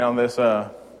On this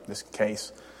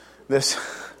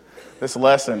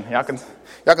lesson. Y'all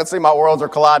can see my worlds are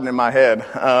colliding in my head.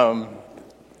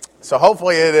 So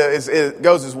hopefully it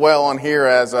goes as well on here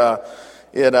as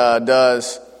it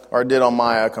does or did on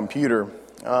my computer.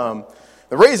 The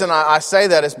reason I say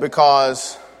that is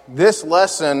because this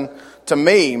lesson to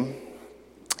me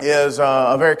is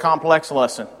a very complex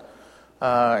lesson,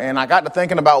 and I got to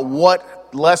thinking about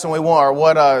what lesson we want or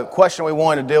what question we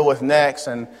wanted to deal with next,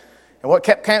 and what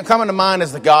kept coming to mind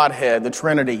is the Godhead, the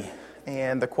Trinity,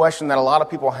 and the question that a lot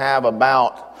of people have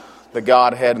about the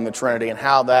Godhead and the Trinity and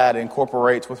how that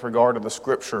incorporates with regard to the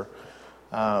Scripture.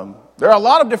 There are a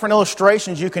lot of different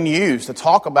illustrations you can use to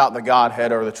talk about the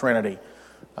Godhead or the Trinity.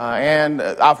 And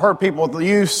I've heard people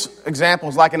use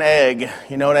examples like an egg.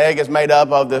 You know, an egg is made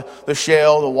up of the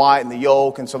shell, the white, and the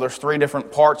yolk. And so there's three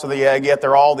different parts of the egg, yet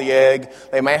they're all the egg.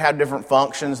 They may have different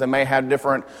functions. They may have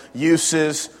different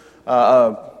uses,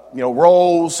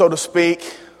 roles, so to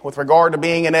speak, with regard to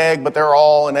being an egg, but they're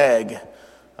all an egg,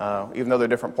 even though they're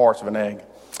different parts of an egg.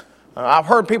 I've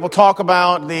heard people talk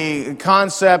about the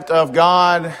concept of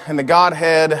God and the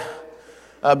Godhead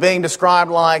being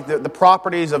described like the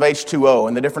properties of H2O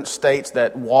and the different states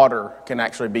that water can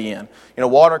actually be in. You know,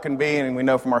 water can be, and we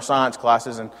know from our science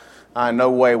classes, and I in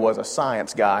no way was a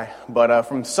science guy, but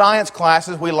from science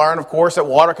classes we learn, of course, that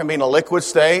water can be in a liquid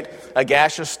state, a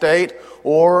gaseous state,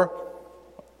 or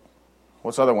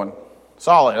what's the other one?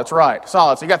 Solid, that's right,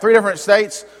 solid. So you got three different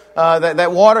states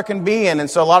that water can be in. And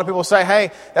so a lot of people say,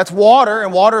 hey, that's water,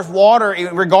 and water's water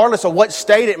regardless of what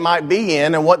state it might be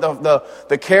in and what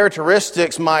the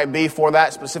characteristics might be for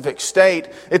that specific state.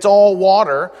 It's all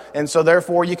water, and so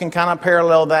therefore you can kind of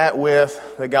parallel that with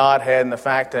the Godhead and the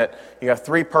fact that you have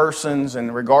three persons,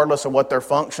 and regardless of what their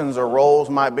functions or roles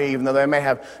might be, even though they may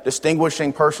have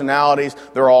distinguishing personalities,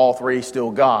 they're all three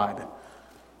still God.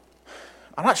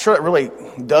 I'm not sure it really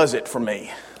does it for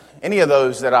me. Any of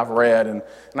those that I've read, and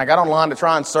I got online to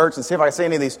try and search and see if I could see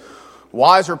any of these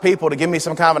wiser people to give me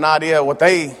some kind of an idea of what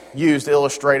they use to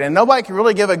illustrate. And nobody can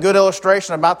really give a good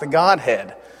illustration about the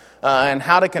Godhead and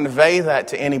how to convey that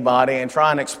to anybody and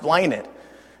try and explain it.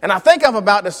 And I think I've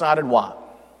about decided why.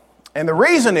 And the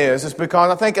reason is because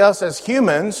I think us as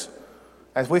humans,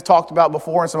 as we've talked about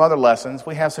before in some other lessons,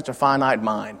 we have such a finite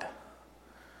mind.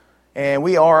 And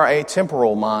we are a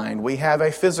temporal mind. We have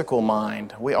a physical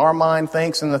mind. Our mind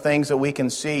thinks in the things that we can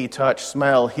see, touch,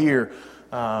 smell, hear,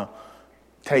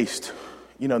 taste.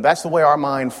 You know, that's the way our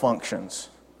mind functions.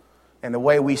 And the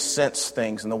way we sense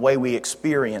things and the way we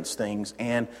experience things.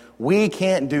 And we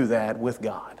can't do that with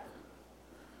God.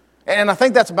 And I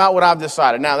think that's about what I've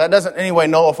decided. Now, that doesn't in any way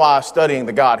nullify studying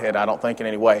the Godhead, I don't think, in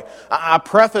any way. I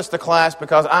preface the class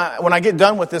because when I get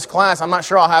done with this class, I'm not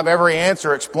sure I'll have every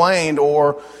answer explained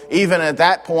or even at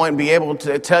that point be able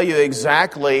to tell you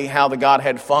exactly how the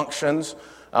Godhead functions.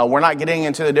 We're not getting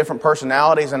into the different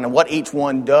personalities and what each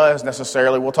one does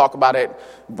necessarily. We'll talk about it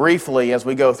briefly as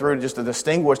we go through just to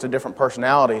distinguish the different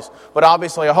personalities. But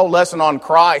obviously a whole lesson on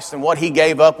Christ and what He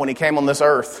gave up when He came on this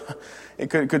earth, it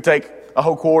could take a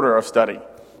whole quarter of study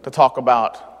to talk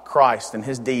about Christ and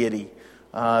His deity.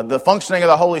 The functioning of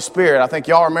the Holy Spirit. I think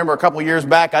y'all remember a couple years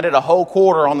back I did a whole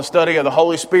quarter on the study of the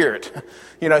Holy Spirit.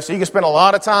 So you can spend a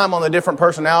lot of time on the different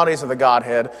personalities of the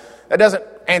Godhead. That doesn't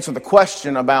answer the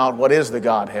question about what is the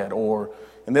Godhead, or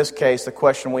in this case the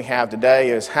question we have today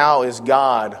is how is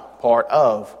God part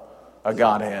of a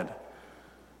Godhead?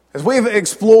 As we've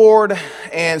explored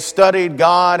and studied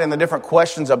God and the different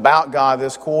questions about God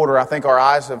this quarter, I think our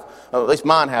eyes have, at least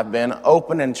mine have been,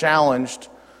 opened and challenged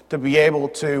to be able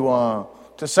to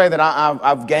say that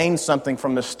I've gained something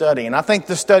from this study. And I think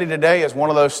this study today is one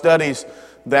of those studies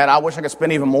that I wish I could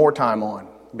spend even more time on,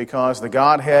 because the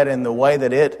Godhead and the way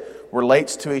that it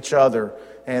relates to each other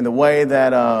and the way that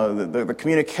the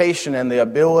communication and the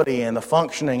ability and the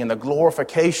functioning and the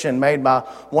glorification made by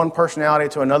one personality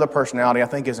to another personality, I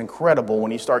think is incredible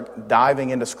when you start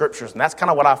diving into Scriptures. And that's kind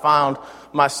of what I found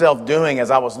myself doing as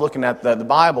I was looking at the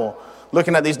Bible,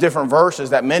 looking at these different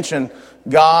verses that mention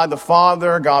God the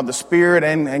Father, God the Spirit,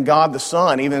 and God the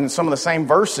Son, even some of the same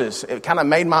verses. It kind of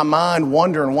made my mind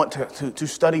wonder and want to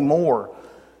study more.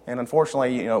 And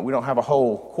unfortunately, we don't have a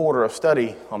whole quarter of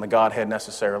study on the Godhead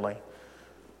necessarily.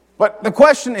 But the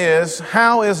question is,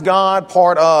 how is God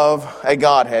part of a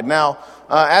Godhead? Now,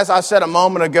 as I said a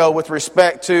moment ago with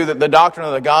respect to the doctrine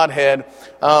of the Godhead,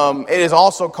 it is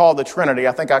also called the Trinity.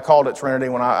 I think I called it Trinity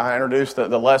when I introduced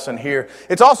the lesson here.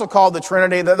 It's also called the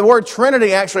Trinity. The word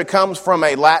Trinity actually comes from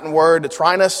a Latin word,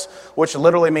 trinus, which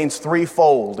literally means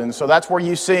threefold. And so that's where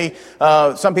you see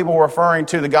some people referring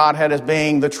to the Godhead as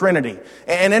being the Trinity.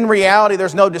 And in reality,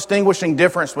 there's no distinguishing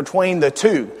difference between the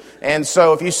two. And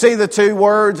so if you see the two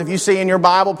words, if you see in your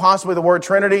Bible possibly the word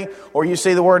Trinity, or you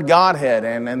see the word Godhead,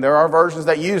 and there are versions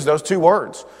that use those two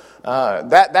words,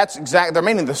 that's exactly, they're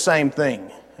meaning the same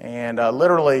thing. And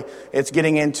literally, it's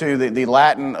getting into the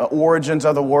Latin origins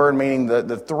of the word, meaning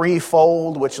the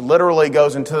threefold, which literally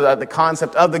goes into the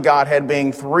concept of the Godhead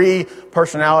being three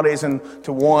personalities and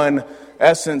to one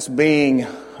essence being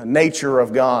nature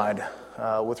of God.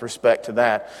 With respect to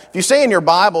that. If you see in your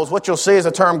Bibles, what you'll see is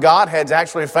the term Godhead is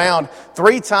actually found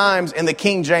 3 times in the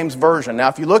King James Version. Now,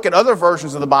 if you look at other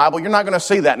versions of the Bible, you're not going to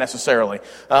see that necessarily.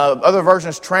 Other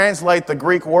versions translate the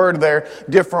Greek word there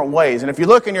different ways. And if you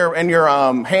look in your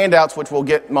handouts, which we'll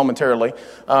get momentarily,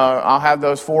 I'll have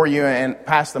those for you and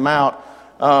pass them out.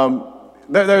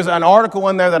 There's an article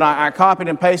in there that I copied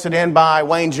and pasted in by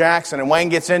Wayne Jackson, and Wayne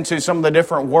gets into some of the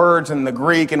different words in the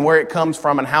Greek and where it comes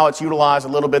from and how it's utilized a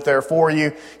little bit there for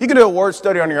you. You can do a word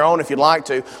study on your own if you'd like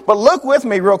to. But look with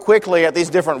me real quickly at these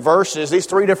different verses, these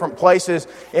 3 different places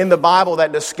in the Bible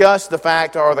that discuss the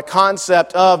fact or the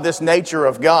concept of this nature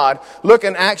of God. Look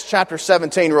in Acts chapter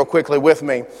 17 real quickly with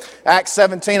me. Acts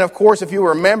 17, of course, if you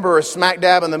remember, is smack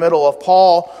dab in the middle of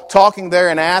Paul talking there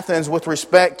in Athens with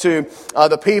respect to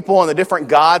the people and the different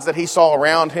gods that he saw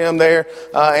around him there.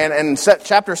 And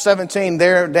chapter 17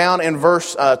 there down in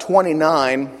verse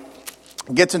 29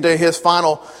 gets into his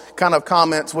final kind of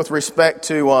comments with respect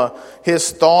to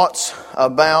his thoughts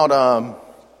about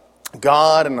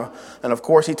God. And of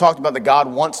course he talked about that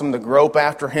God wants them to grope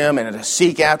after him and to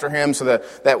seek after him so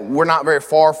that we're not very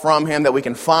far from him, that we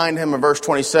can find him in verse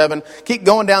 27. Keep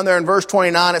going down there in verse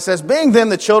 29. It says, being then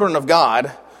the children of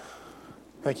God.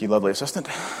 Thank you, lovely assistant.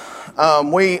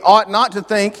 We ought not to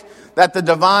think that the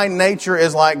divine nature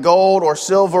is like gold or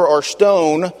silver or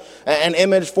stone, an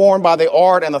image formed by the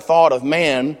art and the thought of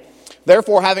man.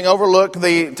 Therefore, having overlooked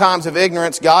the times of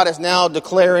ignorance, God is now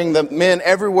declaring that men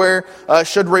everywhere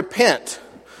should repent.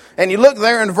 And you look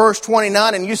there in verse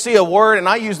 29 and you see a word, and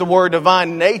I use the word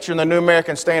divine nature in the New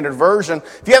American Standard Version.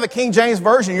 If you have a King James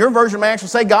Version, your version may actually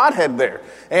say Godhead there.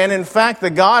 And in fact, the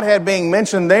Godhead being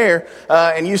mentioned there,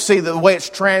 and you see the way it's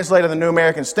translated in the New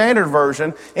American Standard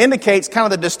Version, indicates kind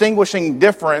of the distinguishing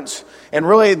difference and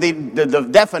really the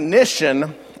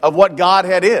definition of what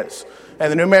Godhead is.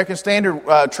 And the New American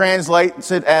Standard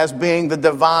translates it as being the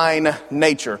divine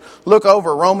nature. Look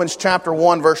over Romans chapter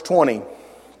 1, verse 20.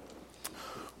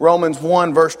 Romans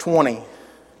 1, verse 20.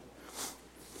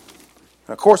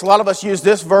 Of course, a lot of us use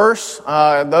this verse.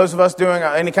 Those of us doing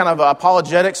any kind of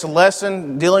apologetics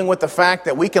lesson dealing with the fact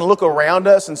that we can look around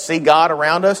us and see God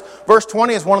around us. Verse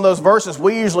 20 is one of those verses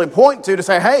we usually point to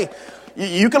say, hey,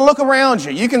 you can look around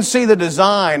you. You can see the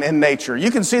design in nature.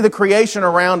 You can see the creation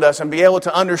around us and be able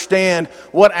to understand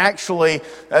what actually,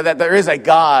 that there is a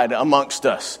God amongst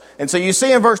us. And so you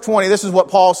see in verse 20, this is what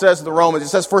Paul says to the Romans. It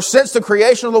says, for since the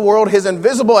creation of the world, his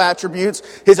invisible attributes,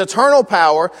 his eternal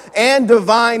power, and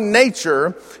divine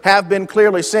nature have been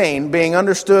clearly seen, being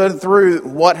understood through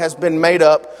what has been made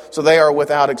up, so they are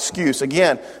without excuse.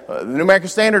 Again, the New American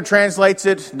Standard translates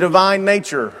it divine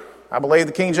nature. I believe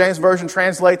the King James Version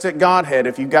translates it Godhead,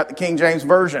 if you've got the King James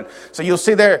Version. So you'll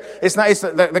see there, it's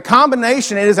the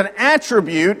combination, it is an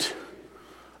attribute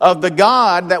of the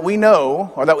God that we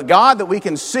know, or that God that we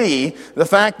can see, the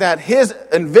fact that his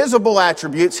invisible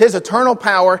attributes, his eternal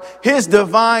power, his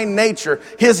divine nature,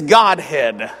 his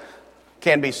Godhead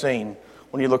can be seen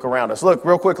when you look around us. Look,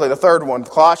 real quickly, the third one,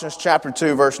 Colossians chapter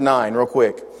 2, verse 9, real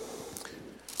quick.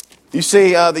 You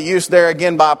see the use there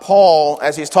again by Paul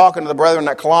as he's talking to the brethren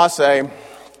at Colossae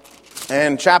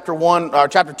in chapter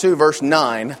 2, verse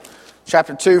 9.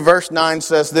 Chapter 2, verse 9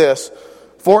 says this,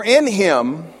 for in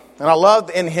him, and I love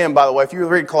in him, by the way, if you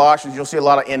read Colossians, you'll see a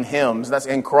lot of in hims. That's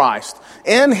in Christ.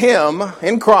 In him,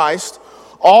 in Christ,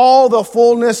 all the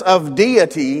fullness of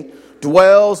deity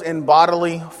dwells in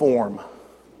bodily form.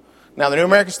 Now, the New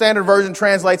American Standard Version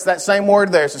translates that same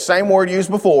word there. It's the same word used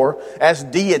before as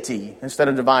deity instead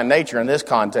of divine nature in this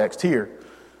context here.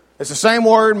 It's the same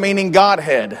word meaning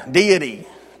Godhead, deity,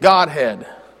 Godhead.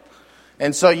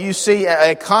 And so you see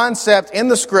a concept in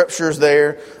the Scriptures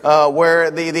there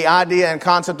where the idea and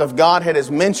concept of Godhead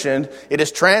is mentioned. It is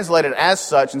translated as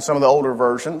such in some of the older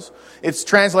versions. It's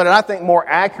translated, I think, more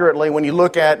accurately when you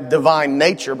look at divine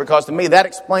nature, because to me that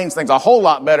explains things a whole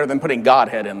lot better than putting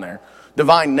Godhead in there.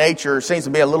 divine nature seems to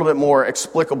be a little bit more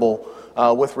explicable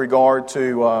with regard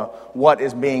to what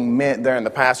is being meant there in the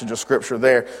passage of Scripture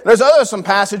there. There's some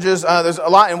passages, there's a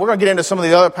lot, and we're going to get into some of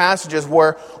the other passages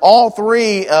where all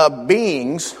three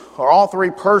beings, or all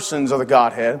three persons of the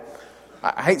Godhead,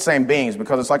 I hate saying beings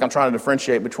because it's like I'm trying to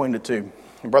differentiate between the two.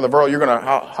 Brother Burl,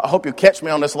 I hope you catch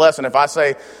me on this lesson if I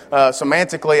say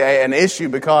semantically an issue,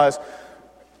 because,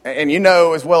 and you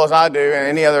know as well as I do, and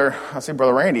any other, I see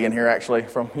Brother Randy in here actually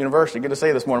from university. Good to see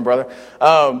you this morning, brother.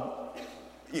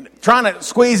 Trying to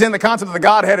squeeze in the concept of the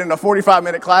Godhead in a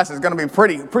 45-minute class is going to be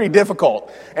pretty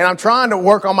difficult. And I'm trying to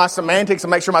work on my semantics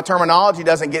and make sure my terminology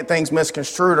doesn't get things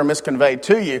misconstrued or misconveyed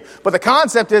to you. But the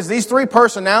concept is these three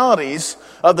personalities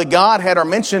of the Godhead are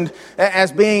mentioned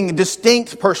as being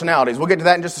distinct personalities. We'll get to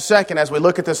that in just a second as we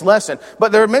look at this lesson.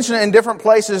 But they're mentioned in different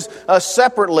places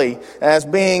separately as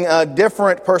being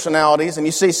different personalities. And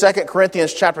you see 2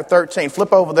 Corinthians chapter 13.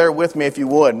 Flip over there with me if you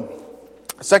would.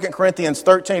 2 Corinthians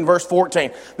 13, verse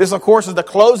 14. This, of course, is the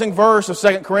closing verse of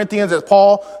 2 Corinthians as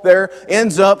Paul there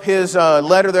ends up his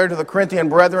letter there to the Corinthian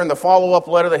brethren, the follow-up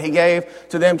letter that he gave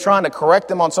to them, trying to correct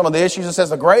them on some of the issues. It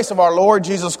says, the grace of our Lord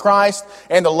Jesus Christ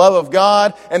and the love of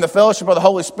God and the fellowship of the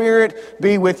Holy Spirit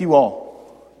be with you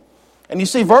all. And you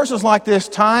see verses like this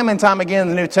time and time again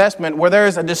in the New Testament where there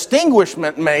is a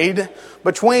distinguishment made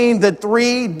between the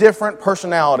three different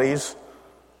personalities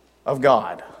of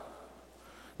God.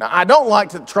 Now, I don't like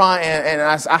to try, and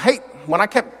I hate, when I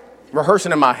kept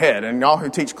rehearsing in my head, and y'all who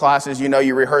teach classes, you know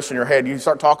you rehearse in your head, you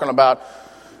start talking about,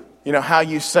 how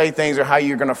you say things or how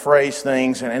you're going to phrase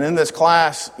things. And in this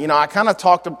class, I kind of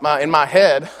talked in my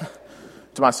head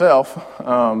to myself,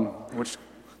 which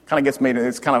kind of gets me to,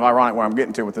 it's kind of ironic where I'm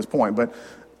getting to with this point, but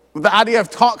the idea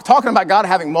of talking about God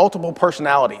having multiple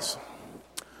personalities.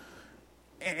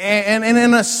 And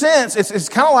in a sense, it's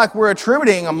kind of like we're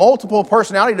attributing a multiple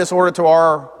personality disorder to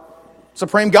our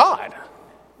supreme God.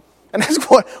 And that's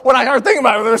what I started thinking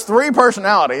about. There's three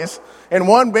personalities in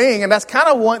one being, and that's kind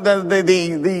of what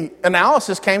the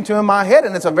analysis came to in my head.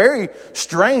 And it's a very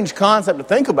strange concept to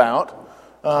think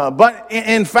about. But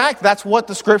in fact, that's what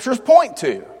the Scriptures point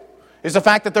to, is the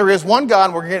fact that there is one God,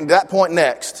 and we're getting to that point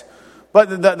next. But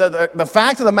the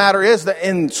fact of the matter is that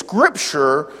in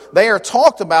Scripture, they are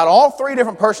talked about, all three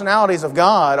different personalities of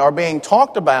God are being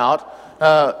talked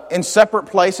about in separate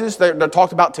places. They're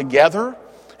talked about together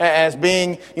as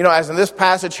being, as in this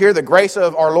passage here, the grace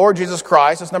of our Lord Jesus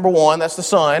Christ, that's number one, that's the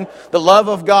Son. The love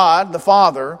of God, the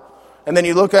Father. And then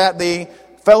you look at the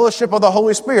fellowship of the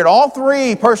Holy Spirit. All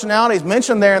three personalities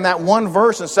mentioned there in that one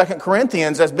verse in 2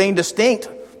 Corinthians as being distinct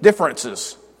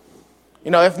differences.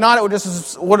 If not, it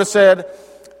would have said,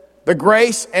 the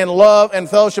grace and love and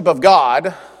fellowship of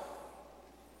God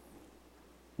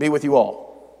be with you all.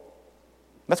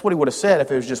 That's what he would have said if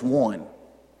it was just one.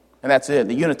 And that's it.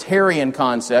 The Unitarian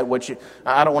concept, which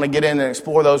I don't want to get in and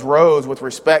explore those roads with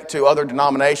respect to other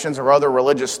denominations or other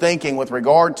religious thinking with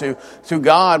regard to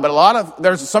God. But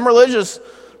there's some religious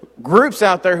groups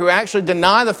out there who actually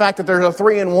deny the fact that there's a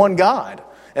three in one God.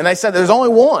 And they said there's only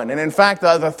one. And in fact,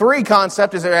 the three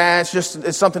concept is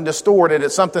it's something distorted.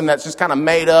 It's something that's just kind of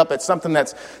made up. It's something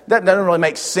that doesn't really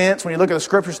make sense when you look at the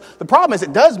Scriptures. The problem is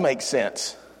it does make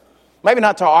sense. Maybe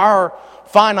not to our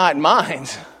finite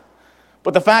minds.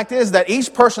 But the fact is that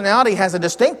each personality has a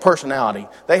distinct personality.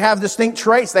 They have distinct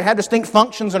traits. They have distinct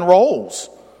functions and roles.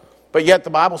 But yet the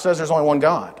Bible says there's only one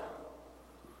God.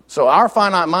 So our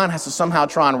finite mind has to somehow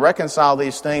try and reconcile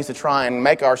these things to try and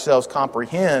make ourselves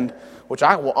comprehend, which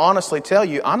I will honestly tell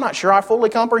you, I'm not sure I fully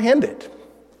comprehend it.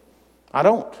 I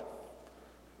don't.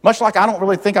 Much like I don't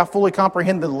really think I fully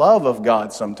comprehend the love of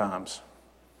God sometimes.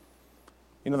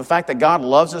 The fact that God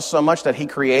loves us so much that He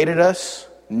created us,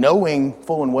 knowing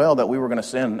full and well that we were going to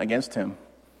sin against Him.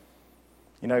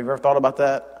 Have you ever thought about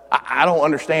that? I don't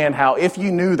understand how, if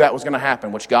you knew that was going to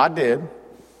happen, which God did,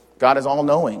 God is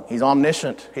all-knowing. He's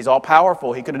omniscient. He's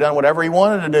all-powerful. He could have done whatever He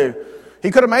wanted to do. He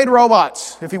could have made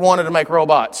robots if He wanted to make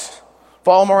robots.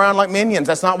 Follow them around like minions.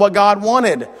 That's not what God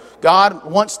wanted. God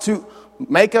wants to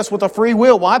make us with a free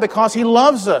will. Why? Because He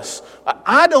loves us.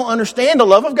 I don't understand the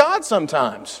love of God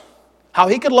sometimes. How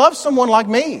He could love someone like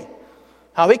me.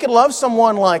 How He could love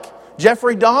someone like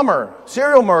Jeffrey Dahmer,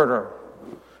 serial murderer.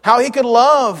 How He could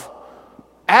love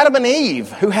Adam and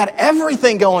Eve, who had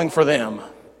everything going for them,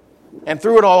 and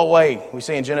threw it all away, we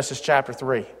see in Genesis chapter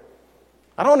 3.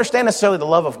 I don't understand necessarily the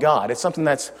love of God. It's something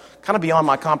that's kind of beyond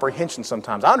my comprehension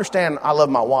sometimes. I understand I love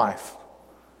my wife.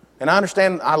 And I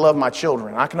understand I love my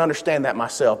children. I can understand that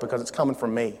myself because it's coming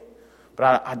from me.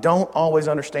 But I don't always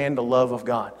understand the love of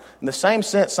God. In the same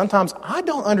sense, sometimes I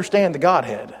don't understand the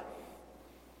Godhead.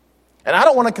 And I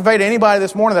don't want to convey to anybody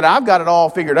this morning that I've got it all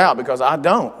figured out, because I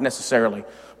don't necessarily.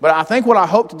 But I think what I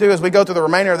hope to do as we go through the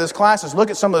remainder of this class is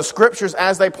look at some of the scriptures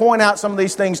as they point out some of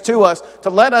these things to us, to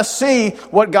let us see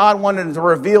what God wanted to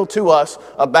reveal to us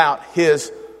about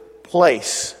His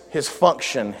place, His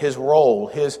function, His role,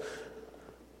 His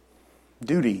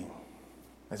duty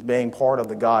as being part of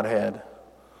the Godhead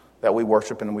that we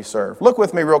worship and we serve. Look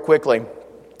with me real quickly.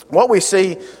 What we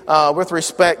see with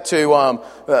respect to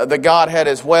the Godhead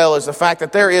as well is the fact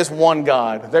that there is one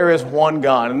God. There is one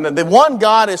God. And the one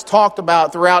God is talked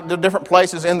about throughout the different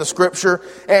places in the Scripture.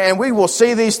 And we will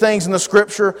see these things in the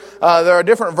Scripture. There are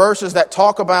different verses that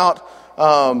talk about,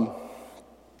 and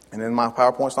then my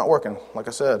PowerPoint's not working, like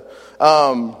I said.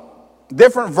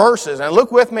 Different verses. And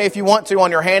look with me if you want to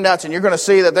on your handouts, and you're going to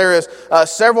see that there is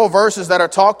several verses that are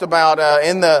talked about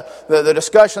in the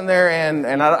discussion there.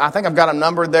 And I think I've got them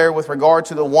numbered there with regard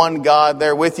to the one God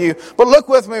there with you. But look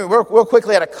with me real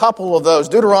quickly at a couple of those.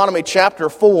 Deuteronomy chapter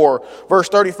 4, verse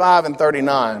 35 and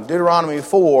 39. Deuteronomy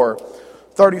 4,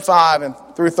 35 and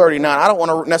through 39. I don't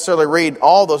want to necessarily read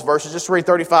all those verses, just read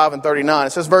 35 and 39.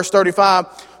 It says, verse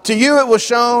 35, "To you it was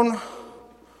shown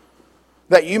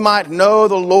that you might know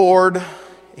the Lord,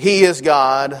 He is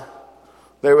God.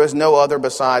 There is no other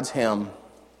besides Him."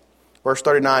 Verse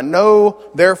 39, "Know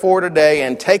therefore today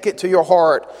and take it to your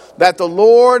heart that the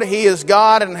Lord, He is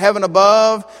God in heaven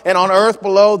above and on earth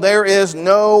below. There is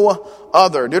no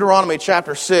other." Deuteronomy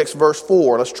chapter 6, verse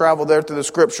 4. Let's travel there through the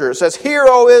Scripture. It says, "Hear,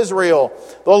 O Israel,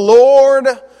 the Lord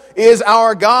is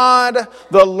our God.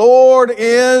 The Lord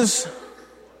is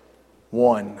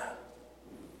one."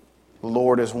 The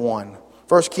Lord is one.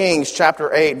 1 Kings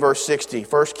chapter 8, verse 60.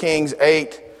 1 Kings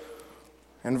 8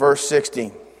 and verse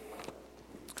 60.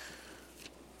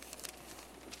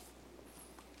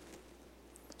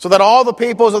 "So that all the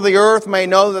peoples of the earth may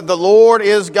know that the Lord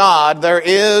is God, there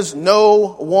is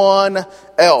no one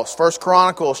else." 1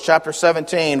 Chronicles chapter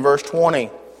 17, verse 20.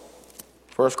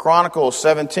 1 Chronicles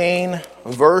 17,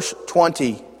 verse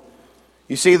 20.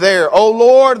 You see there, "O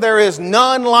Lord, there is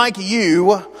none like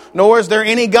you, nor is there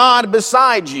any God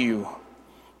beside you,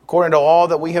 according to all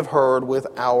that we have heard with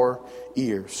our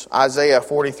ears." Isaiah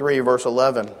 43, verse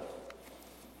 11.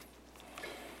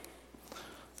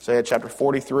 Isaiah chapter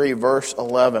 43, verse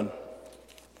 11.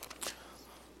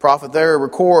 Prophet there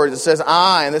records, it says,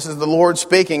 "I," and this is the Lord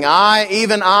speaking, "I,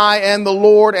 even I, am the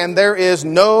Lord, and there is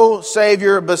no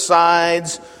Savior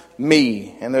besides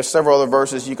me." And there's several other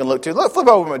verses you can look to. Let's flip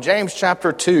over to James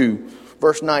chapter 2,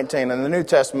 verse 19. In the New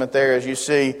Testament there, as you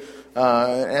see,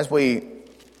 as we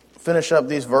finish up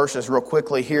these verses real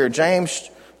quickly here. James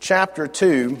chapter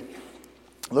 2,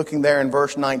 looking there in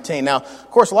verse 19. Now, of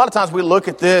course, a lot of times we look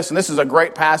at this, and this is a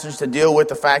great passage to deal with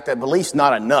the fact that belief's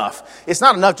not enough. It's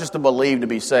not enough just to believe to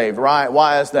be saved, right?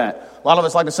 Why is that? A lot of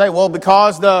us like to say, well,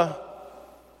 because the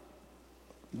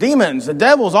demons, the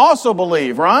devils also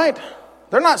believe, right?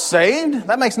 They're not saved.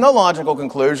 That makes no logical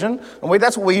conclusion. And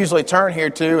that's what we usually turn here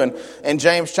to. And in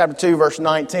James chapter 2, verse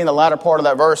 19, the latter part of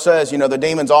that verse says, the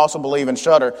demons also believe and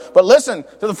shudder. But listen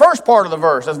to the first part of the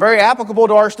verse. That's very applicable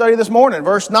to our study this morning.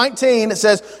 Verse 19, it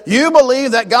says, "You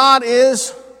believe that God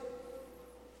is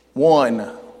one,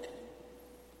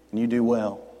 and you do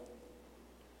well."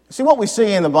 See, what we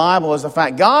see in the Bible is the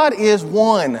fact God is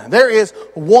one. There is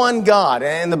one God.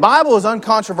 And the Bible is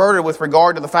uncontroverted with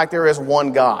regard to the fact there is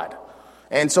one God.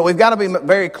 And so we've got to be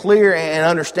very clear and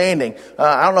understanding.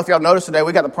 I don't know if y'all noticed today,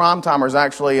 we got the prime timers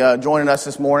actually joining us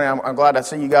this morning. I'm glad to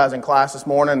see you guys in class this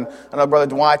morning. I know Brother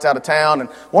Dwight's out of town. And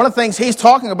one of the things he's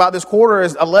talking about this quarter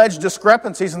is alleged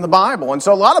discrepancies in the Bible. And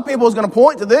so a lot of people is going to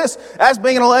point to this as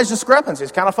being an alleged discrepancy.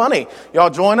 It's kind of funny. Y'all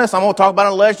join us. I'm going to talk about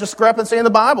an alleged discrepancy in the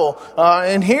Bible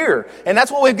in here. And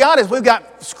that's what we've got is we've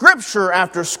got scripture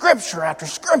after scripture after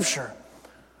scripture.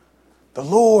 The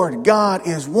Lord God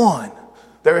is one.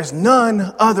 There is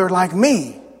none other like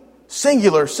me.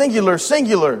 Singular, singular,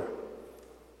 singular.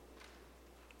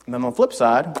 And then on the flip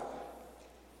side,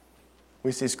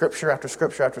 we see scripture after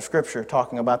scripture after scripture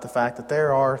talking about the fact that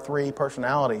there are three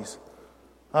personalities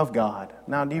of God.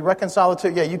 Now, do you reconcile the two?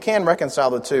 Yeah, you can reconcile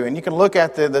the two. And you can look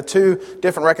at the two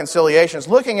different reconciliations,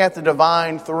 looking at the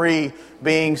divine three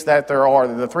beings that there are,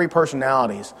 the three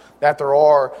personalities that there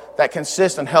are that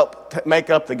consist and help make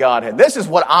up the Godhead. This is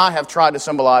what I have tried to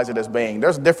symbolize it as being.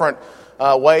 There's different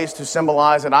ways to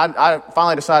symbolize it. I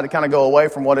finally decided to kind of go away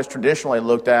from what is traditionally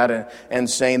looked at and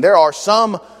seen. There are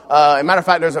some, as a matter of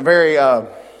fact, there's a very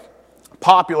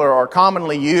popular or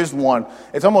commonly used one.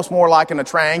 It's almost more like in a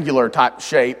triangular type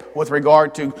shape with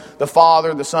regard to the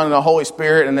Father, the Son, and the Holy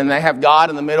Spirit. And then they have God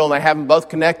in the middle, and they have them both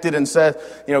connected and says,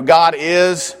 God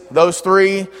is those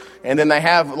three. And then they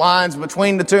have lines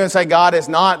between the two and say God is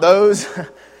not those.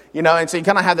 And so you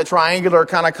kind of have the triangular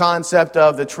kind of concept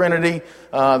of the Trinity,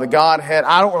 the Godhead.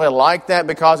 I don't really like that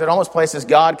because it almost places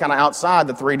God kind of outside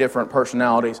the three different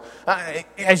personalities.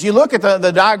 As you look at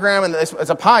the diagram, and it's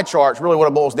a pie chart, it's really what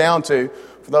it boils down to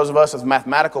for those of us with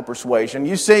mathematical persuasion.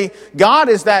 You see, God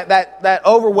is that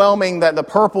overwhelming, the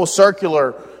purple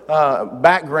circular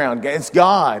background. It's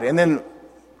God. And then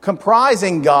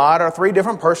comprising God are three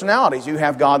different personalities. You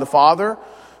have God the Father,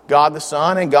 God the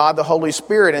Son, and God the Holy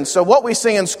Spirit. And so what we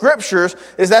see in Scriptures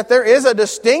is that there is a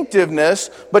distinctiveness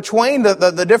between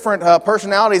the different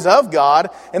personalities of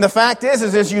God. And the fact is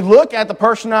as you look at the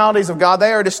personalities of God,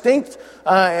 they are distinct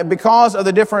because of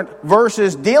the different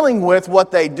verses dealing with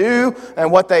what they do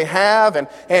and what they have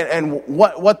and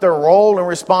what their role and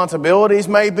responsibilities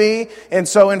may be. And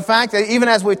so in fact, even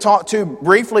as we talked to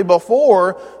briefly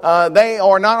before, they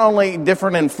are not only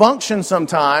different in function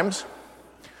sometimes,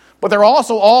 but they're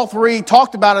also all three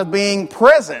talked about as being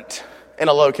present in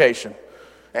a location.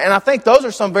 And I think those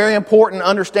are some very important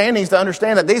understandings to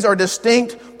understand that these are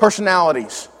distinct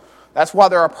personalities. That's why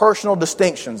there are personal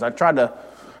distinctions. I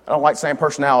don't like saying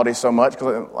personality so much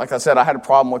because, like I said, I had a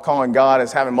problem with calling God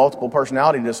as having multiple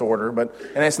personality disorder.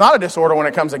 And it's not a disorder when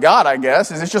it comes to God, I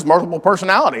guess. It's just multiple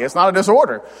personality. It's not a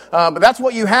disorder. But that's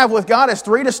what you have with God is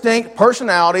three distinct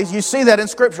personalities. You see that in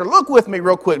Scripture. Look with me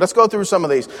real quick. Let's go through some of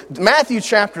these. Matthew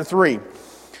chapter 3.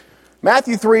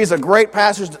 Matthew 3 is a great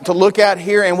passage to look at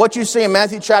here. And what you see in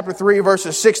Matthew chapter 3,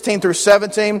 verses 16 through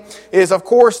 17, is, of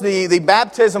course, the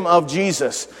baptism of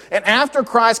Jesus. And after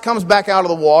Christ comes back out of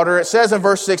the water, it says in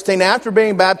verse 16, after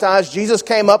being baptized, Jesus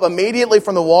came up immediately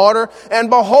from the water, and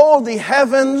behold, the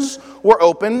heavens were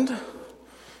opened,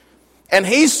 and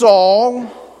he saw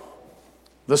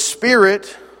the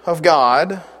Spirit of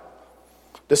God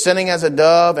descending as a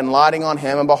dove and lighting on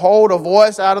him. And behold, a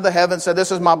voice out of the heaven said,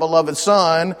 this is my beloved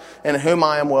Son, in whom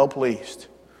I am well pleased.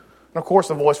 And of course,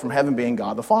 the voice from heaven being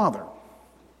God the Father.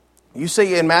 You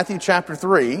see in Matthew chapter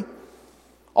 3,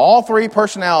 all three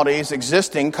personalities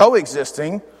existing,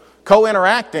 coexisting,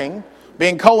 co-interacting,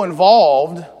 being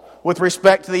co-involved with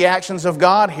respect to the actions of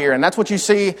God here. And that's what you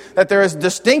see, that there is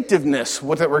distinctiveness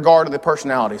with regard to the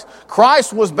personalities.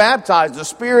 Christ was baptized. The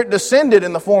Spirit descended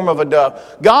in the form of a dove.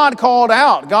 God called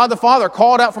out. God the Father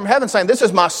called out from heaven saying, this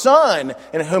is my Son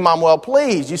in whom I'm well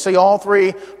pleased. You see all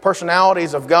three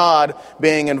personalities of God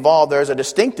being involved. There's a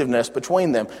distinctiveness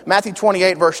between them. Matthew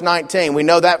 28 verse 19. We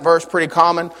know that verse pretty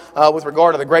common with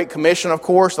regard to the Great Commission, of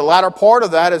course. The latter part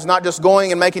of that is not just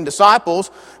going and making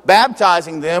disciples,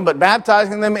 baptizing them, but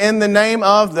baptizing them in the name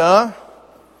of the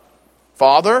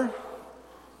Father,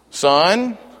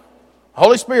 Son,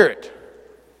 Holy Spirit.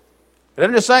 It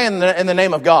doesn't just say in the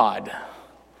name of God.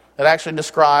 It actually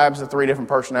describes the three different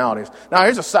personalities. Now,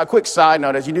 here's a quick side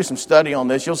note. As you do some study on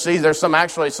this, you'll see there's some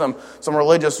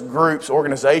religious groups,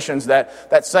 organizations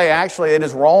that say actually it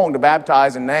is wrong to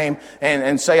baptize in name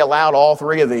and say aloud all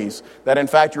three of these. That in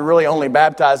fact you're really only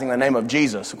baptizing in the name of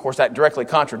Jesus. Of course, that directly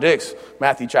contradicts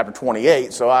Matthew chapter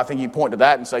 28. So I think you point to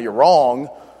that and say you're wrong.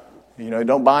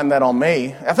 Don't bind that on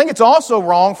me. I think it's also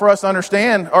wrong for us to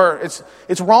understand, or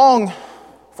it's wrong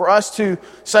for us to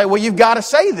say, well, you've got to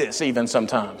say this even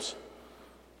sometimes.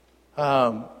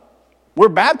 We're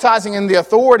baptizing in the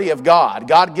authority of God.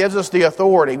 God gives us the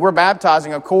authority. We're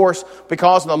baptizing, of course,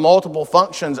 because of the multiple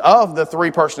functions of the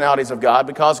three personalities of God,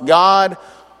 because God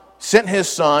sent His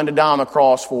Son to die on the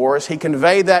cross for us. He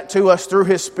conveyed that to us through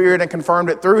His Spirit and confirmed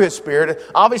it through His Spirit.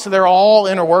 Obviously, they're all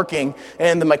interworking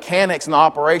in the mechanics and the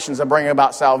operations that bring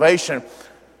about salvation.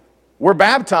 We're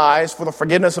baptized for the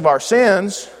forgiveness of our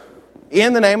sins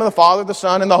in the name of the Father, the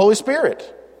Son, and the Holy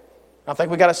Spirit. I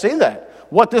think we got to see that.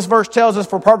 What this verse tells us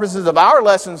for purposes of our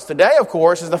lessons today, of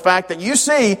course, is the fact that you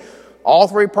see all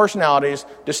three personalities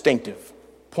distinctive,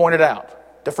 pointed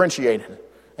out, differentiated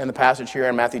in the passage here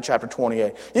in Matthew chapter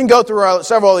 28. You can go through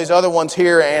several of these other ones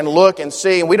here and look and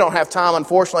see, and we don't have time,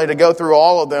 unfortunately, to go through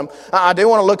all of them. I do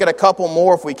want to look at a couple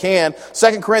more if we can.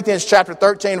 2 Corinthians chapter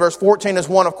 13, verse 14 is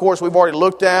one, of course, we've already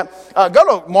looked at.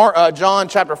 Go to John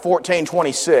chapter 14,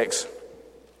 26.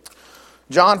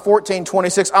 John 14,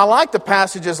 26. I like the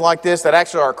passages like this that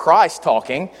actually are Christ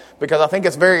talking, because I think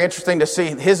it's very interesting to see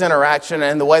His interaction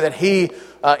and the way that He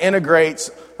integrates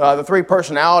the three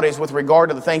personalities with regard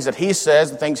to the things that He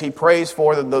says, the things He prays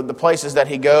for, the places that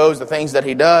He goes, the things that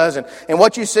He does. And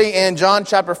what you see in John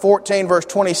chapter 14, verse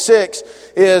 26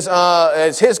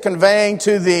 is His conveying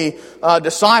to the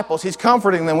disciples. He's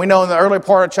comforting them. We know in the early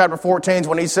part of chapter 14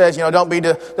 when He says, don't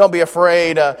be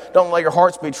afraid, don't let your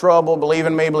hearts be troubled, believe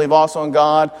in me, believe also in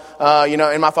God.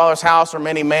 In my Father's house are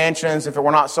many mansions. If it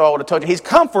were not so, I would have told you. He's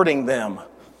comforting them,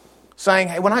 saying,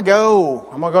 hey, when I go,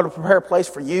 I'm going to go to prepare a place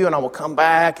for you, and I will come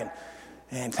back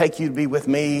and take you to be with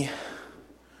me.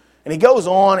 And he goes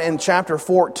on in chapter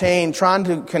 14 trying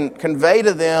to convey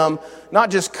to them not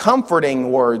just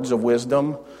comforting words of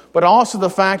wisdom, but also the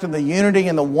fact of the unity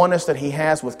and the oneness that he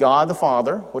has with God the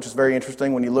Father, which is very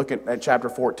interesting when you look at chapter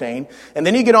 14. And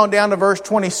then you get on down to verse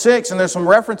 26, and there's some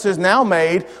references now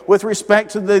made with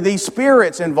respect to the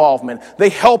Spirit's involvement, the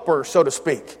helper, so to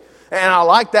speak. And I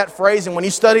like that phrase. And when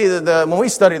you study when we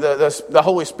study the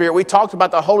Holy Spirit, we talked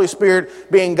about the Holy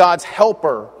Spirit being God's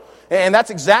helper. And that's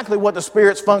exactly what the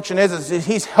Spirit's function is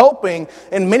He's helping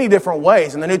in many different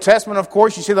ways. In the New Testament, of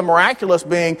course, you see the miraculous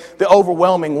being the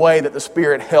overwhelming way that the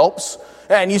Spirit helps.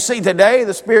 And you see today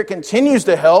the Spirit continues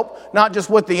to help, not just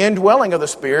with the indwelling of the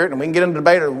Spirit, and we can get into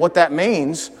debate of what that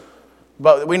means,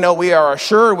 but we know we are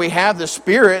assured we have the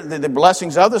Spirit, the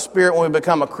blessings of the Spirit when we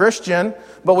become a Christian,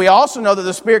 but we also know that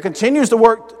the Spirit continues to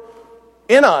work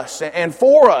in us and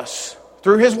for us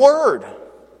through His Word.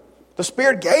 The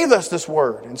Spirit gave us this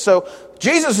Word. And so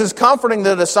Jesus is comforting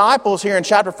the disciples here in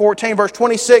chapter 14, verse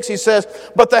 26. He says,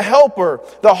 "But the Helper,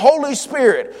 the Holy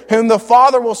Spirit, whom the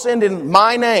Father will send in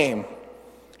my name,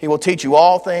 He will teach you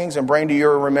all things and bring to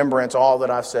your remembrance all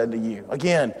that I've said to you."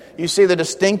 Again, you see the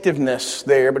distinctiveness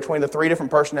there between the three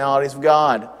different personalities of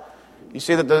God. You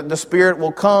see that the Spirit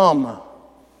will come.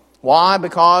 Why?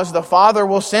 Because the Father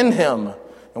will send Him.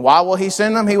 And why will He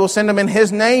send Him? He will send Him in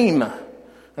His name.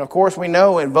 And of course, we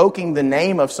know invoking the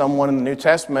name of someone in the New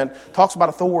Testament talks about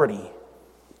authority.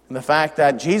 And the fact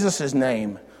that Jesus'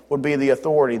 name would be the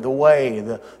authority, the way,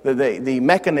 the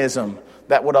mechanism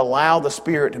that would allow the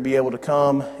Spirit to be able to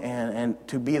come and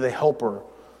to be the helper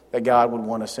that God would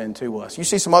want to send to us. You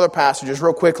see some other passages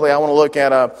real quickly. I want to look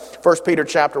at 1 Peter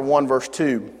chapter 1, verse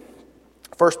 2.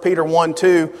 1 Peter 1,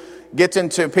 2 gets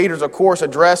into Peter's, of course,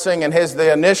 addressing and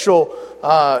the initial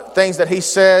things that he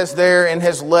says there in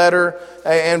his letter.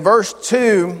 In verse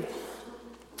 2,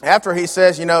 after he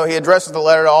says, he addresses the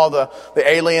letter to all the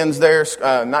aliens there,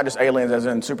 not just aliens as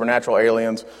in supernatural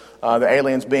aliens, the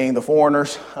aliens being the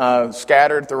foreigners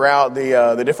scattered throughout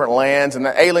the different lands, and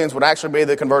the aliens would actually be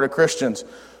the converted Christians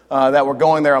that were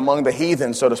going there among the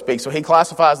heathen, so to speak. So he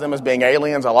classifies them as being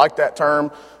aliens. I like that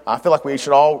term. I feel like we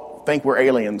should all think we're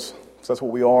aliens. So that's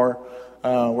what we are.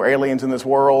 We're aliens in this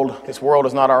world. This world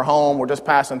is not our home. We're just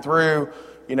passing through.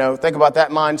 Think about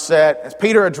that mindset. As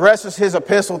Peter addresses his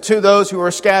epistle to those who are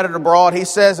scattered abroad, he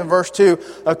says in verse 2,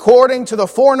 "According to the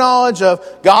foreknowledge of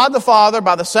God the Father,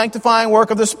 by the sanctifying work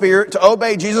of the Spirit, to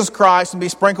obey Jesus Christ and be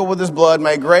sprinkled with His blood,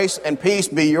 may grace and peace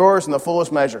be yours in the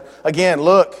fullest measure." Again,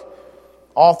 look,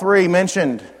 all three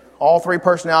mentioned. All three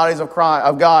personalities of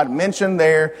God mentioned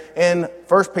there in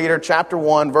 1 Peter chapter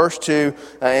 1, verse 2,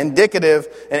 indicative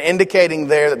and indicating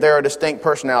there that there are distinct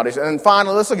personalities. And then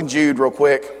finally, let's look at Jude real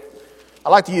quick.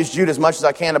 I like to use Jude as much as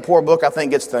I can. A poor book, I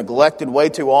think, gets neglected way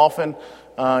too often.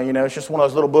 It's just one of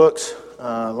those little books.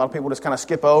 A lot of people just kind of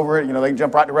skip over it. They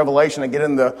jump right to Revelation and get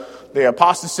into the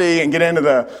apostasy and get into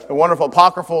the wonderful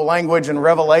apocryphal language in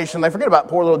Revelation. They forget about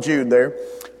poor little Jude there.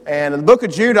 And the book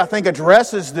of Jude, I think,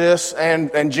 addresses this,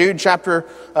 and Jude chapter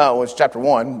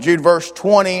 1, Jude verse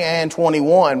 20 and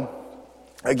 21.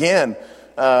 Again,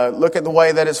 look at the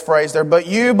way that it's phrased there. "But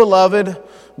you, beloved,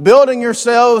 building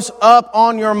yourselves up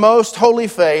on your most holy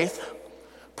faith,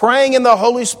 praying in the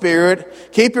Holy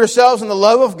Spirit, keep yourselves in the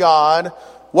love of God,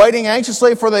 waiting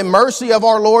anxiously for the mercy of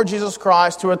our Lord Jesus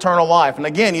Christ to eternal life." And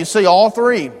again, you see all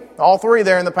three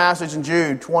there in the passage in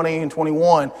Jude 20 and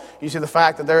 21. You see the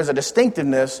fact that there is a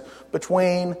distinctiveness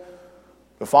between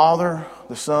the Father,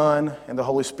 the Son, and the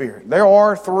Holy Spirit. There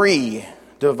are three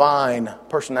divine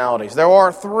personalities. There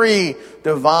are three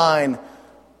divine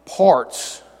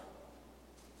parts,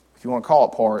 if you want to call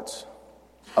it parts,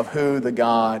 of who the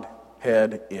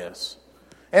Godhead is.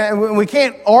 And we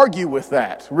can't argue with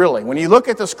that, really. When you look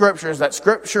at the Scriptures, that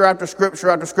Scripture after Scripture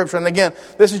after Scripture, and again,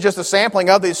 this is just a sampling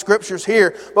of these Scriptures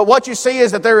here, but what you see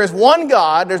is that there is one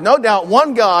God, there's no doubt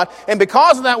one God, and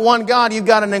because of that one God, you've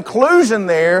got an inclusion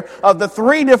there of the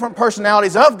three different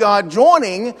personalities of God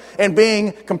joining and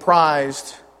being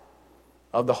comprised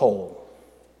of the whole.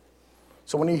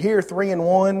 So when you hear 3 in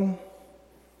 1,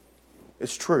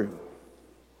 it's true.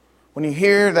 When you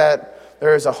hear that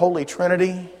there is a Holy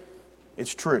Trinity,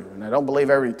 it's true. And I don't believe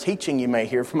every teaching you may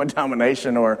hear from a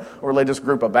denomination or a religious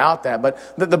group about that. But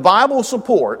the Bible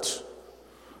supports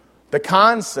the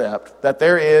concept that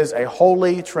there is a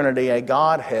Holy Trinity, a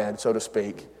Godhead, so to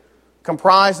speak,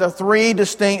 comprised of three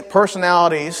distinct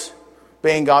personalities,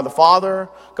 being God the Father,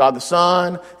 God the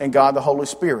Son, and God the Holy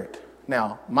Spirit.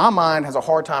 Now, my mind has a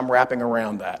hard time wrapping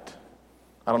around that.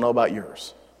 I don't know about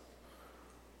yours.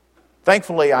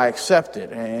 Thankfully, I accept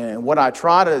it. And what I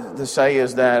try to say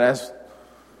is that as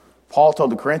Paul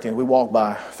told the Corinthians, we walk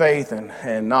by faith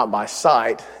and not by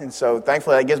sight. And so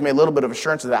thankfully that gives me a little bit of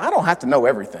assurance that I don't have to know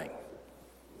everything.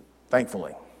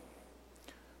 Thankfully.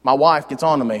 My wife gets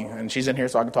on to me, and she's in here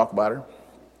so I can talk about her.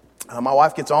 My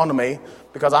wife gets on to me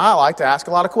because I like to ask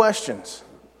a lot of questions.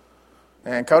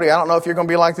 And Cody, I don't know if you're going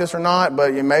to be like this or not,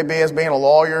 but you may be as being a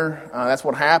lawyer. That's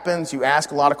what happens. You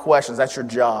ask a lot of questions. That's your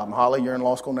job. Holly, you're in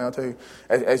law school now too.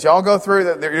 As y'all go through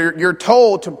that, you're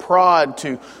told to prod,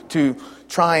 to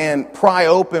try and pry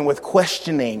open with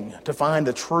questioning to find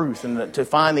the truth and to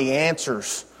find the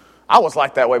answers. I was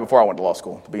like that way before I went to law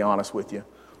school, to be honest with you.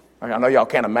 I know y'all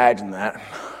can't imagine that.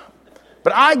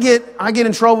 But I get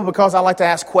in trouble because I like to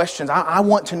ask questions. I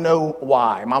want to know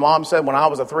why. My mom said when I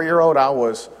was a 3-year-old, I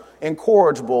was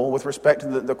incorrigible with respect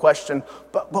to the question,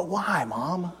 but why,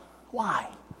 Mom? Why?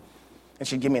 And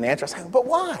she'd give me an answer. I say, but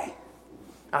why?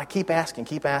 And I keep asking.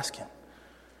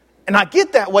 And I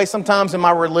get that way sometimes in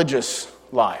my religious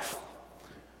life.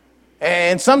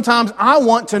 And sometimes I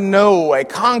want to know a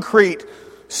concrete,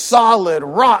 solid,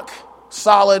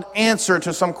 rock-solid answer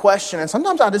to some question. And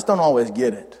sometimes I just don't always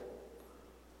get it.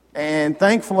 And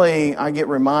thankfully, I get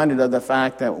reminded of the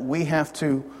fact that we have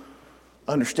to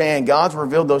understand God's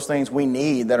revealed those things we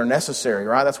need that are necessary,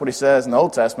 right? That's what he says in the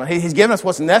Old Testament. He's given us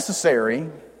what's necessary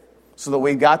so that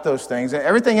we've got those things. And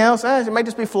everything else, it may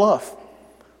just be fluff.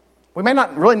 We may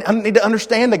not really need to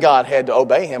understand the Godhead to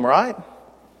obey him, right?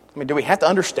 I mean, do we have to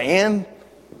understand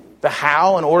the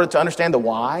how in order to understand the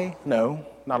why? No,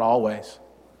 not always.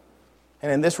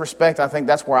 And in this respect, I think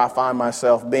that's where I find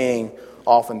myself being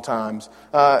oftentimes.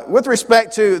 With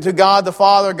respect to God the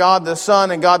Father, God the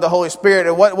Son, and God the Holy Spirit,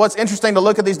 and what's interesting to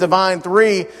look at these divine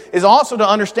three is also to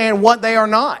understand what they are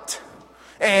not.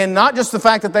 And not just the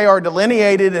fact that they are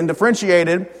delineated and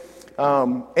differentiated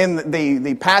in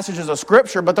the passages of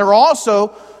Scripture, but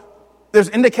there's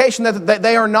indication that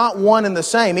they are not one and the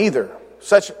same either.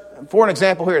 For an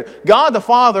example here, God the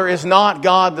Father is not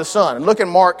God the Son. And look at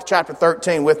Mark chapter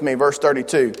 13 with me, verse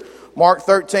 32. Mark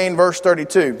 13, verse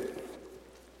 32.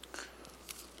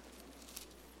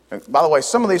 By the way,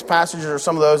 some of these passages are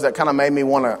some of those that kind of made me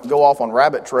want to go off on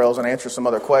rabbit trails and answer some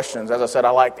other questions. As I said, I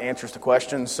like the answers to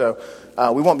questions, so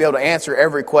we won't be able to answer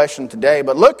every question today.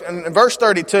 But look in verse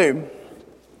 32.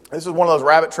 This is one of those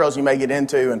rabbit trails you may get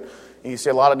into, and you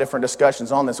see a lot of different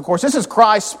discussions on this. Of course, this is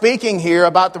Christ speaking here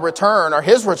about the return, or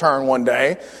his return one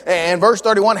day. And verse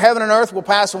 31, heaven and earth will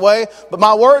pass away, but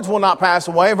my words will not pass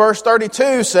away. Verse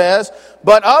 32 says,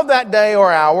 but of that day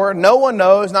or hour, no one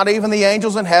knows, not even the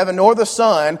angels in heaven, nor the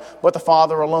Son, but the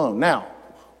Father alone. Now,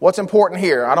 what's important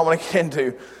here? I don't want to get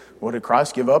into, well, did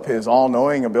Christ give up his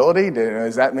all-knowing ability?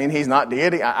 Does that mean he's not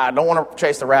deity? I don't want to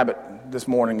chase the rabbit this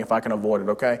morning if I can avoid it,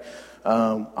 okay?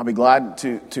 I'll be glad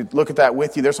to look at that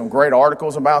with you. There's some great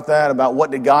articles about that, about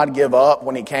what did God give up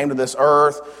when he came to this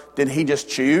earth. Did he just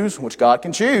choose, which God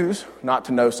can choose, not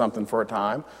to know something for a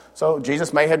time? So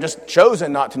Jesus may have just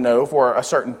chosen not to know for a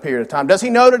certain period of time. Does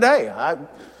he know today?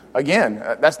 Again,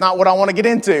 that's not what I want to get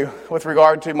into with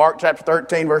regard to Mark chapter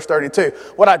 13, verse 32.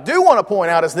 What I do want to point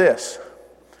out is this.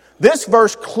 This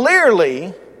verse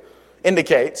clearly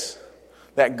indicates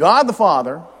that God the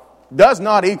Father does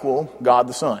not equal God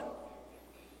the Son.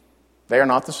 They are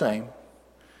not the same.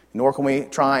 Nor can we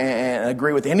try and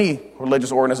agree with any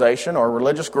religious organization or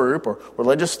religious group or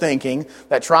religious thinking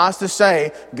that tries to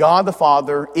say God the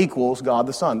Father equals God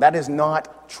the Son. That is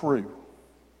not true.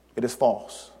 It is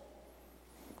false.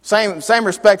 Same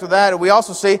respect with that, we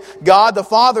also see God the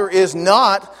Father is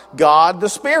not God the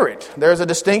Spirit. There's a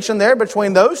distinction there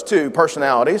between those two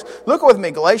personalities. Look with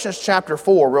me, Galatians chapter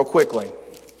 4 real quickly.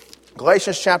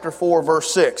 Galatians chapter 4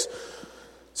 verse 6.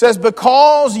 It says,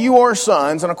 because you are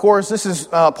sons, and of course this is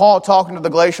Paul talking to the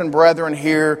Galatian brethren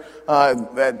here,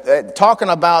 talking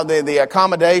about the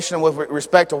accommodation with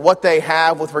respect to what they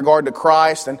have with regard to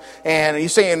Christ. And you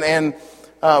see in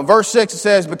verse 6 it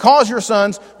says, because you're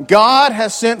sons, God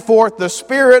has sent forth the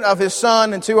Spirit of His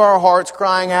Son into our hearts,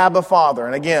 crying, Abba, Father.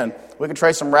 And again, we can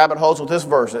trace some rabbit holes with this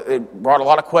verse. It brought a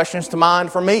lot of questions to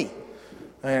mind for me.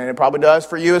 And it probably does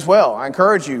for you as well. I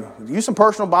encourage you, use some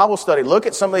personal Bible study. Look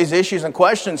at some of these issues and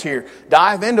questions here.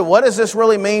 Dive into what does this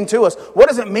really mean to us? What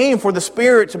does it mean for the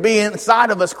Spirit to be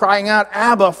inside of us crying out,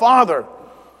 Abba, Father?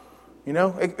 You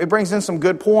know, it brings in some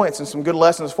good points and some good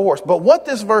lessons for us. But what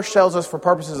this verse tells us for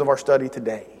purposes of our study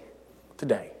today,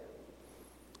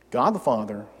 God the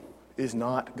Father is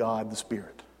not God the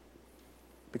Spirit.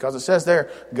 Because it says there,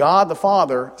 God the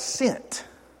Father sent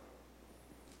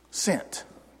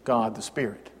God the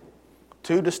Spirit.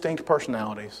 Two distinct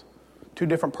personalities, two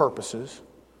different purposes,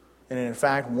 and in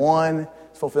fact, one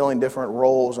is fulfilling different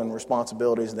roles and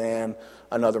responsibilities than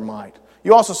another might.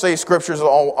 You also see scriptures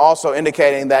also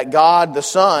indicating that God the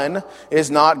Son is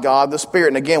not God the Spirit.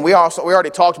 And again, we already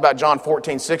talked about John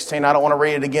 14:16. I don't want to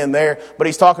read it again there, but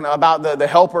he's talking about the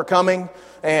Helper coming.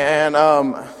 And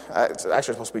it's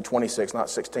actually supposed to be 26, not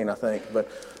 16, I think. But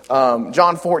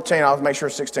John 14, I'll make sure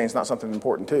 16 is not something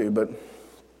important too. But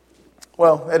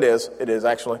well, it is. It is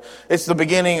actually. It's the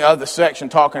beginning of the section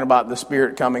talking about the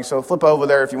Spirit coming. So flip over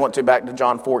there if you want to back to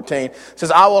John 14. It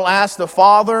says, I will ask the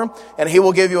Father, and he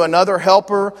will give you another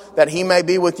helper, that he may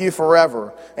be with you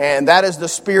forever. And that is the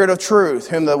Spirit of truth,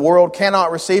 whom the world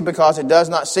cannot receive because it does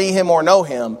not see him or know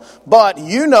him. But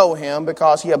you know him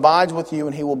because he abides with you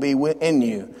and he will be in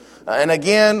you. And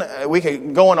again, we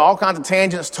could go into all kinds of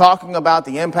tangents talking about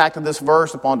the impact of this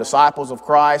verse upon disciples of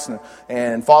Christ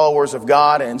and followers of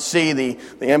God, and see the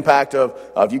impact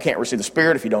of you can't receive the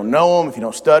Spirit if you don't know him, if you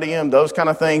don't study him, those kind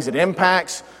of things. It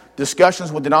impacts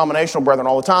discussions with denominational brethren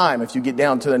all the time if you get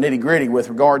down to the nitty-gritty with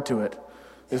regard to it.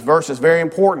 This verse is very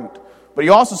important. But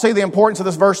you also see the importance of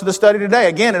this verse of the study today.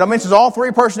 Again, it mentions all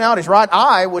three personalities, right?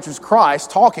 I, which is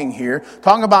Christ, talking here,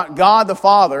 talking about God the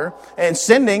Father and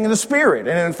sending the Spirit.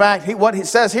 And in fact, what he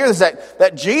says here is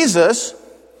that Jesus,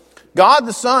 God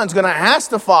the Son, is going to ask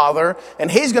the Father,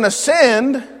 and he's going to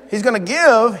send, he's going to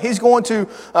give, he's going to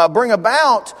bring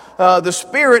about the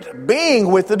Spirit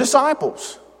being with the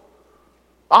disciples.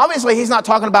 Obviously, he's not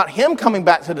talking about him coming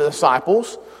back to the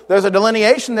disciples. There's a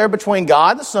delineation there between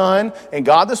God the Son and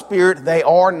God the Spirit. They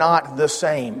are not the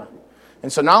same.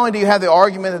 And so not only do you have the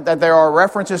argument that there are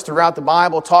references throughout the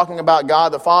Bible talking about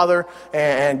God the Father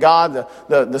and God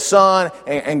the Son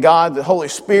and God the Holy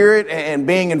Spirit and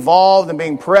being involved and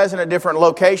being present at different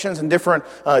locations and different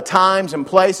times and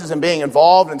places and being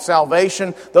involved in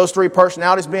salvation, those three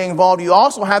personalities being involved, you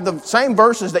also have the same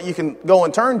verses that you can go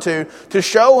and turn to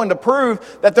show and to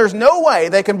prove that there's no way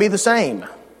they can be the same.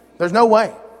 There's no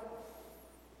way.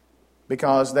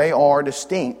 Because they are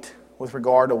distinct with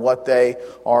regard to what they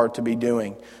are to be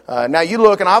doing. Now you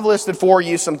look, and I've listed for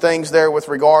you some things there with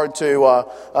regard to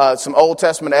some Old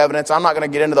Testament evidence. I'm not going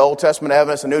to get into the Old Testament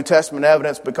evidence and New Testament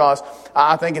evidence because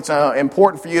I think it's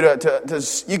important for you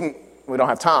to you can. We don't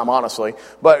have time, honestly,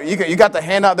 but you got the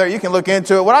handout there. You can look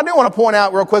into it. What I do want to point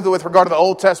out real quickly with regard to the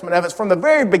Old Testament evidence from the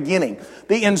very beginning,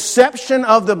 the inception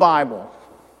of the Bible.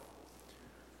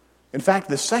 In fact,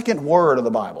 the second word of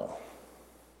the Bible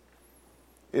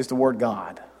is the word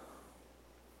God.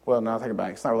 Well, now I take it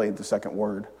back. It's not really the second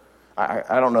word.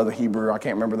 I don't know the Hebrew. I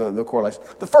can't remember the correlation.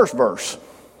 The first verse.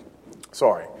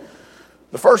 Sorry.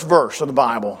 The first verse of the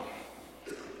Bible.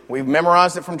 We've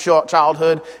memorized it from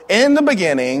childhood. In the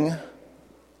beginning,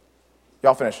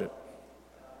 y'all finish it.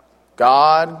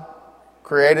 God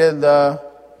created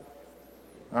the...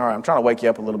 All right, I'm trying to wake you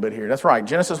up a little bit here. That's right.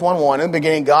 Genesis 1:1. In the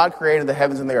beginning, God created the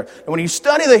heavens and the earth. And when you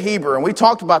study the Hebrew, and we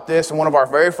talked about this in one of our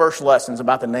very first lessons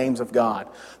about the names of God.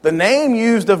 The name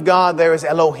used of God there is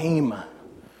Elohim.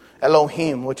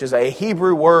 Elohim, which is a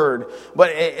Hebrew word.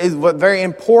 But what very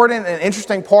important and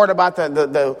interesting part about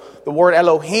the word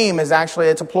Elohim is actually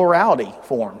it's a plurality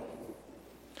form.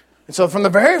 And so from the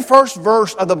very first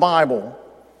verse of the Bible,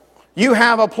 you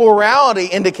have a plurality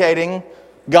indicating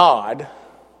God.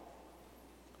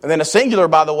 And then a singular,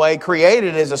 by the way,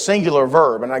 created is a singular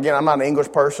verb. And again, I'm not an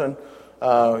English person.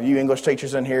 You English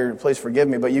teachers in here, please forgive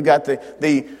me. But you got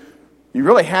you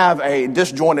really have a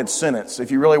disjointed sentence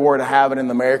if you really were to have it in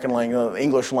the American language,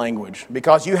 English language.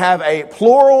 Because you have a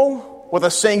plural with a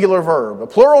singular verb. A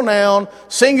plural noun,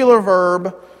 singular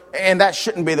verb, and that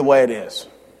shouldn't be the way it is.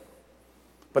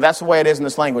 But that's the way it is in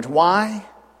this language. Why?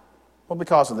 Well,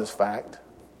 because of this fact.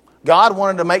 God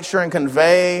wanted to make sure and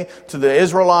convey to the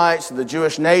Israelites, to the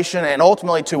Jewish nation, and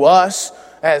ultimately to us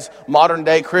as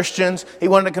modern-day Christians. He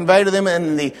wanted to convey to them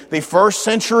in the first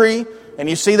century, and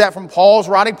you see that from Paul's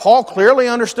writing. Paul clearly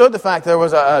understood the fact there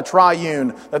was a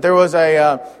triune, that there was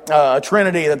a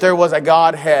trinity, that there was a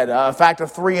Godhead, a fact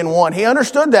of 3 in 1. He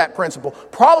understood that principle,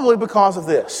 probably because of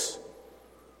this.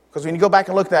 Because when you go back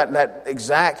and look at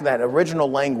that original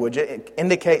language, it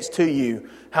indicates to you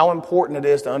how important it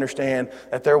is to understand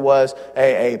that there was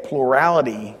a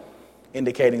plurality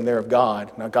indicating there of God.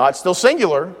 Now, God's still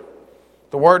singular.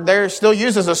 The word there still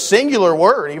uses a singular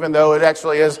word, even though it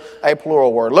actually is a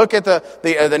plural word. Look at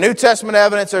the New Testament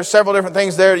evidence. There's several different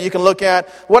things there that you can look at.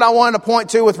 What I wanted to point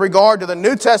to with regard to the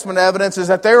New Testament evidence is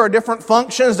that there are different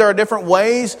functions, there are different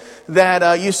ways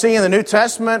that you see in the New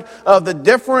Testament of the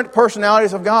different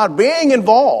personalities of God being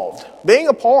involved, being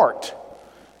a part.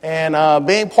 And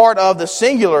being part of the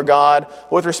singular God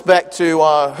with respect to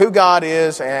who God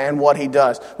is and what He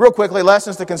does. Real quickly,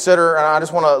 lessons to consider, and I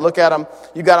just want to look at them.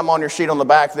 You got them on your sheet on the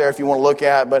back there if you want to look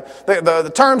at. But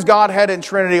the terms Godhead and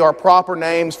Trinity are proper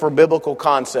names for biblical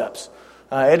concepts.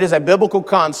 It is a biblical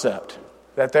concept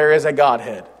that there is a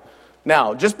Godhead.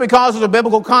 Now, just because it's a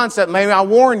biblical concept, maybe I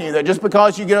warn you that just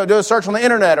because you do a search on the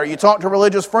internet or you talk to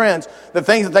religious friends, the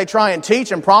things that they try and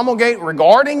teach and promulgate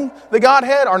regarding the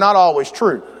Godhead are not always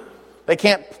true. They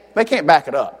can't back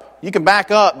it up. You can back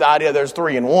up the idea there's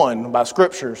three in one by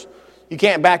scriptures. You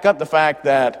can't back up the fact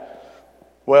that,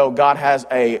 well, God has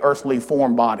a earthly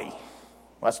form body.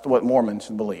 That's what Mormons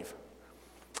believe.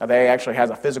 They actually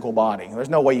has a physical body. There's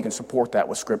no way you can support that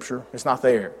with scripture. It's not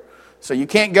there. So you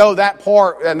can't go that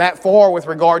far with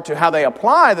regard to how they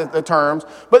apply the terms,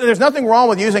 but there's nothing wrong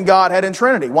with using Godhead and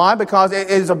Trinity. Why? Because it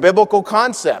is a biblical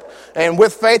concept. And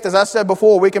with faith, as I said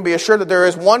before, we can be assured that there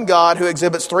is one God who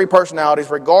exhibits three personalities,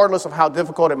 regardless of how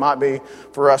difficult it might be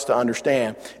for us to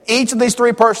understand. Each of these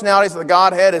three personalities of the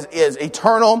Godhead is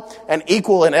eternal and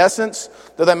equal in essence,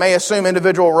 though they may assume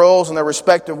individual roles in their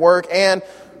respective work. And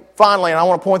finally, and I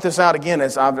want to point this out again,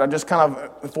 as I've just kind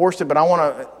of forced it, but I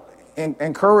want to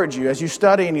encourage you as you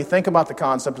study and you think about the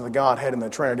concept of the Godhead and the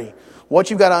Trinity. What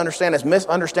you've got to understand is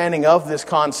misunderstanding of this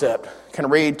concept can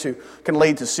lead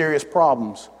to serious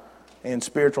problems in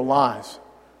spiritual lives.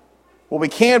 What we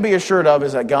can be assured of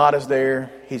is that God is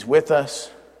there. He's with us.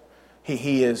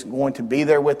 He is going to be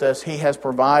there with us. He has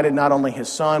provided not only His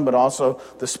Son, but also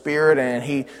the Spirit.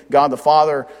 And God the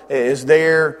Father is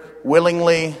there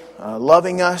willingly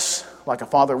loving us like a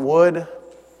father would.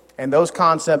 And those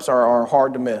concepts are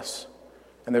hard to miss.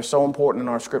 And they're so important in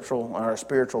our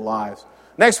spiritual lives.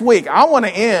 Next week, I want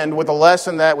to end with a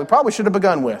lesson that we probably should have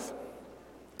begun with.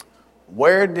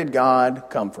 Where did God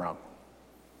come from?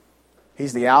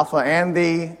 He's the Alpha and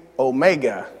the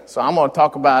Omega. So I'm going to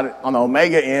talk about it on the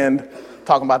Omega end,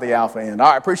 talking about the Alpha end.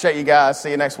 All right, appreciate you guys.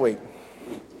 See you next week.